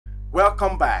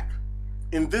Welcome back.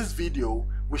 In this video,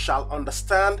 we shall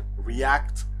understand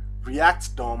React,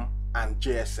 ReactDOM, and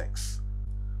JSX.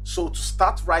 So to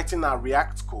start writing our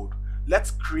React code,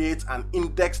 let's create an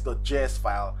index.js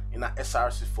file in our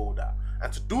SRC folder.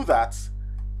 And to do that,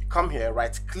 you come here,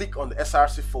 right click on the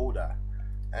SRC folder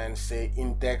and say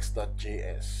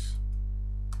index.js.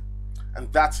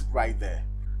 And that's it right there.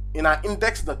 In our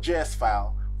index.js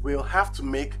file, we'll have to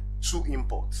make two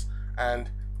imports, and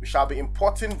we shall be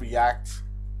importing React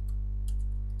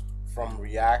from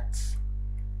React,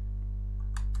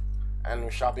 and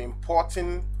we shall be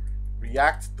importing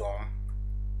ReactDOM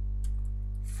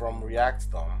from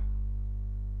ReactDOM,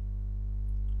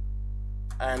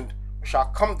 and we shall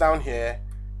come down here,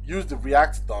 use the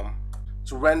ReactDOM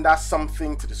to render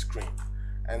something to the screen.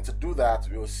 And to do that,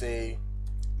 we will say,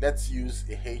 let's use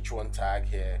a h1 tag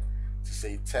here to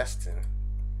say testing.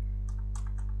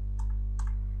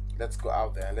 Let's go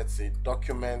out there and let's say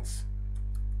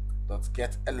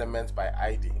document.getElement by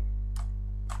ID,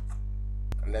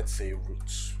 and let's say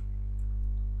root.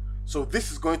 So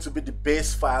this is going to be the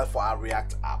base file for our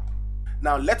React app.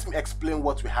 Now let me explain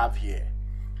what we have here.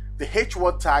 The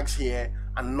h1 tags here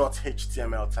are not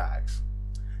HTML tags.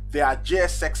 They are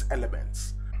JSX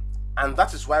elements, and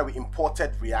that is why we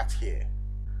imported React here.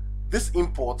 This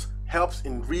import helps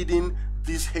in reading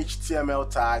these HTML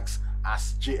tags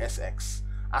as JSX.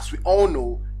 As we all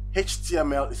know,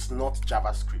 HTML is not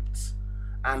JavaScript,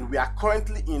 and we are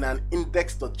currently in an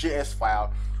index.js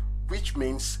file, which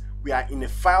means we are in a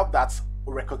file that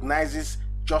recognizes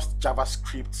just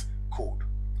JavaScript code.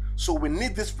 So we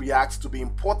need this React to be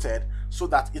imported so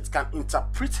that it can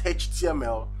interpret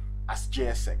HTML as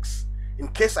JSX. In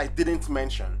case I didn't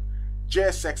mention,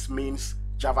 JSX means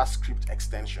JavaScript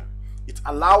extension. It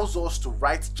allows us to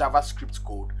write JavaScript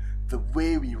code the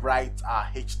way we write our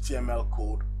HTML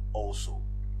code also.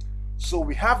 So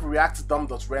we have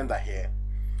ReactDOM.render here.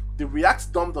 The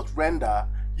ReactDOM.render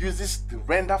uses the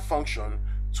render function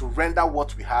to render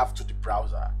what we have to the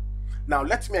browser. Now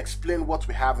let me explain what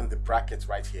we have in the bracket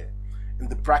right here, in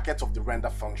the bracket of the render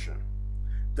function.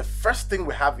 The first thing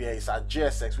we have here is our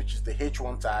JSX, which is the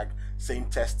h1 tag saying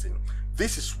testing.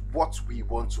 This is what we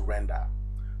want to render.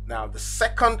 Now the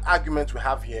second argument we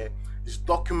have here is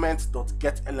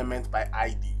document.getElement by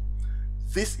ID.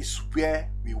 This is where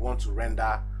we want to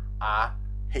render our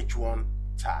h1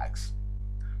 tags.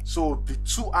 So the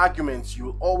two arguments you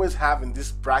will always have in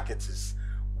this bracket is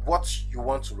what you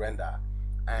want to render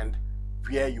and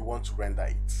where you want to render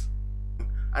it.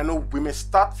 I know we may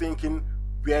start thinking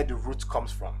where the root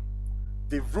comes from.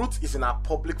 The root is in our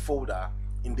public folder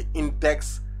in the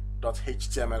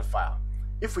index.html file.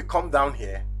 If we come down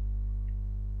here,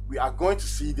 we are going to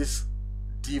see this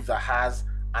div that has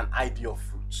an ID of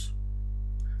root.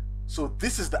 So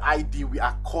this is the ID we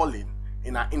are calling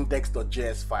in our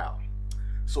index.js file.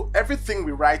 So everything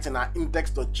we write in our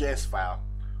index.js file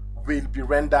will be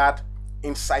rendered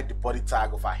inside the body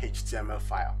tag of our HTML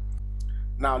file.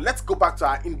 Now let's go back to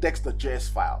our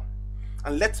index.js file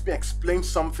and let me explain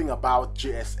something about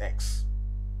JSX.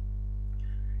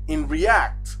 In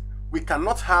React, we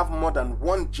cannot have more than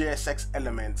one JSX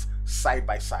element side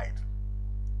by side.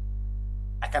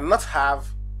 I cannot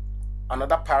have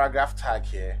another paragraph tag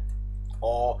here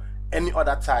or any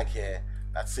other tag here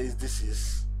that says this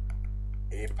is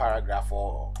a paragraph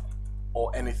or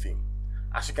anything.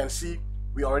 As you can see,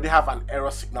 we already have an error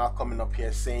signal coming up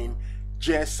here saying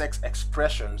JSX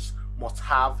expressions must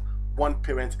have one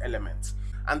parent element,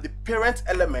 and the parent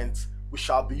element we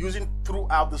shall be using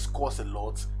throughout this course a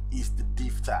lot is the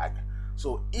div tag.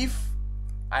 So if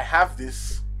I have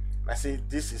this, I say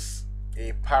this is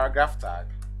a paragraph tag,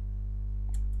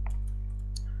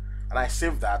 and I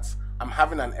save that, I'm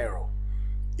having an error.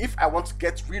 If I want to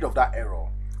get rid of that error,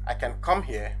 I can come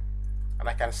here and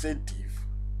I can say div,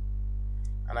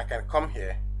 and I can come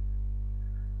here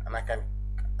and I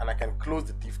can close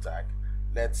the div tag.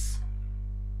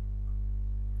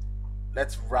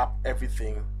 Let's wrap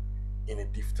everything in a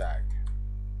div tag.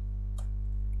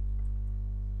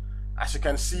 As you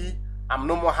can see, I'm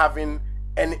no more having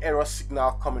any error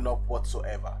signal coming up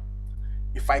whatsoever.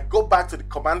 If I go back to the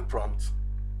command prompt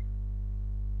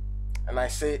and I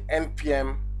say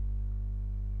npm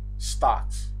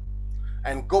start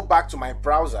and go back to my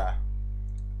browser,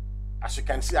 as you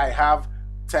can see, I have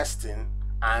testing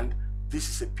and this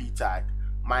is a p tag.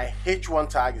 My h1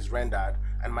 tag is rendered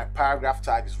and my paragraph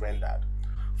tag is rendered.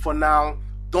 For now,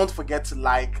 don't forget to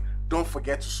like, don't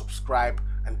forget to subscribe,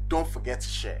 and don't forget to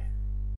share.